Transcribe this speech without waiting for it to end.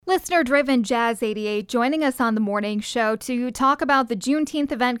Listener-driven Jazz 88 joining us on the morning show to talk about the Juneteenth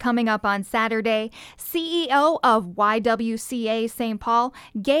event coming up on Saturday. CEO of YWCA St. Paul,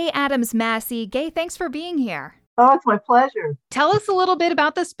 Gay Adams-Massey. Gay, thanks for being here. Oh, it's my pleasure. Tell us a little bit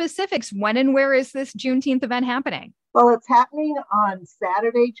about the specifics. When and where is this Juneteenth event happening? Well, it's happening on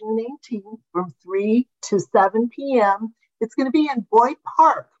Saturday, June 18th from 3 to 7 p.m. It's going to be in Boyd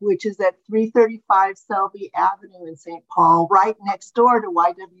Park, which is at 335 Selby Avenue in St. Paul, right next door to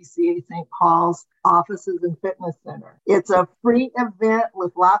YWCA St. Paul's offices and fitness center. It's a free event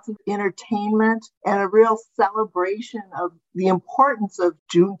with lots of entertainment and a real celebration of the importance of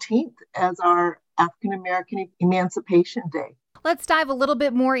Juneteenth as our African American Emancipation Day. Let's dive a little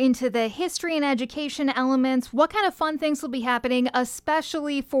bit more into the history and education elements. What kind of fun things will be happening,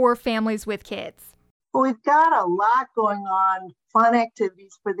 especially for families with kids? Well, we've got a lot going on, fun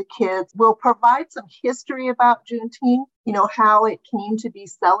activities for the kids. We'll provide some history about Juneteenth, how it came to be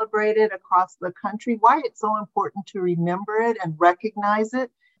celebrated across the country, why it's so important to remember it and recognize it.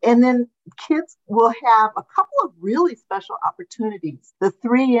 And then kids will have a couple of really special opportunities. The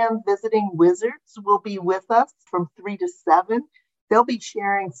 3M Visiting Wizards will be with us from 3 to 7. They'll be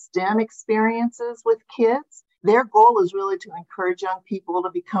sharing STEM experiences with kids. Their goal is really to encourage young people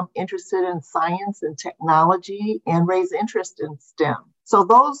to become interested in science and technology and raise interest in STEM. So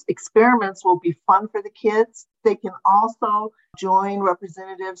those experiments will be fun for the kids. They can also join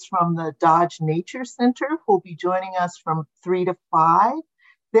representatives from the Dodge Nature Center, who will be joining us from 3 to 5.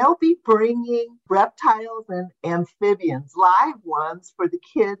 They'll be bringing reptiles and amphibians, live ones, for the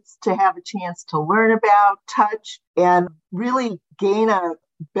kids to have a chance to learn about, touch, and really gain a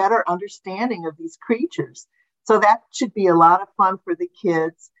better understanding of these creatures. So that should be a lot of fun for the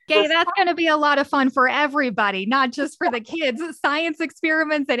kids. Gay, that's going to be a lot of fun for everybody, not just for the kids. Science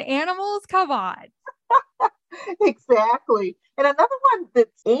experiments and animals, come on. Exactly. And another one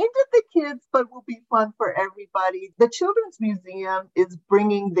that's aimed at the kids, but will be fun for everybody. The Children's Museum is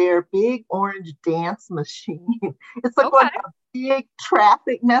bringing their big orange dance machine. It's like a big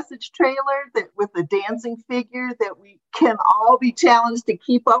traffic message trailer that with a dancing figure that we can all be challenged to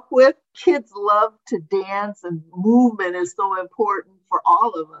keep up with. Kids love to dance, and movement is so important for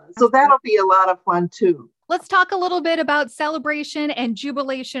all of us. So that'll be a lot of fun too. Let's talk a little bit about celebration and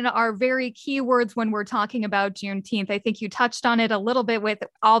jubilation are very key words when we're talking about Juneteenth. I think you touched on it a little bit with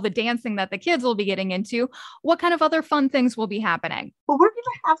all the dancing that the kids will be getting into. What kind of other fun things will be happening? Well, we're going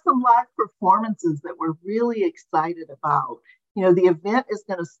to have some live performances that we're really excited about. The event is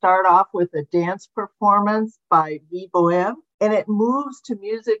going to start off with a dance performance by V Bohem, and it moves to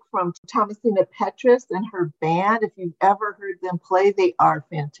music from Thomasina Petrus and her band. If you've ever heard them play, they are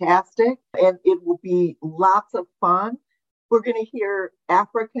fantastic, and it will be lots of fun. We're going to hear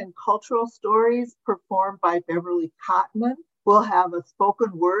African cultural stories performed by Beverly Cotman. We'll have a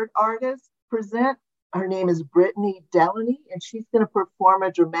spoken word artist present. Her name is Brittany Delaney, and she's going to perform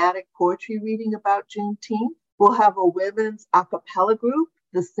a dramatic poetry reading about Juneteenth. We'll have a women's a cappella group,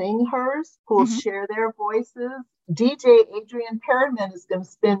 the Sing Hers, who will share their voices. DJ Adrian Perriman is going to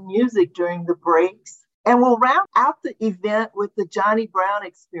spin music during the breaks. And we'll round out the event with the Johnny Brown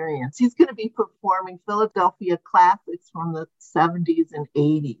Experience. He's going to be performing Philadelphia classics from the 70s and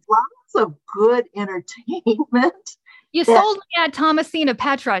 80s. Lots of good entertainment. You sold me at Thomasina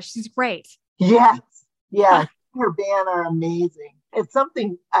Petrus. She's great. Yes. Her band are amazing. It's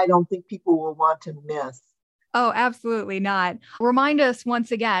something I don't think people will want to miss. Oh, absolutely not. Remind us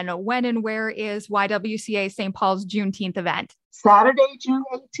once again, when and where is YWCA St. Paul's Juneteenth event? Saturday, June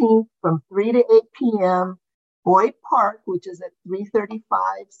 18th from 3 to 8 p.m. Boyd Park, which is at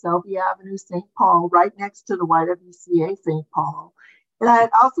 335 Selby Avenue, St. Paul, right next to the YWCA St. Paul. And I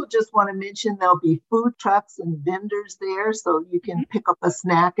also just want to mention there'll be food trucks and vendors there, so you can pick up a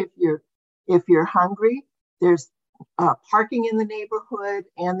snack if you're hungry. There's parking in the neighborhood,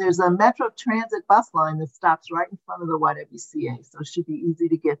 and there's a Metro Transit bus line that stops right in front of the YWCA, so it should be easy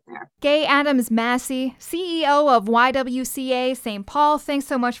to get there. Gay Adams-Massey, CEO of YWCA St. Paul, thanks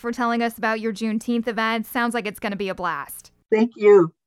so much for telling us about your Juneteenth event. Sounds like it's going to be a blast. Thank you.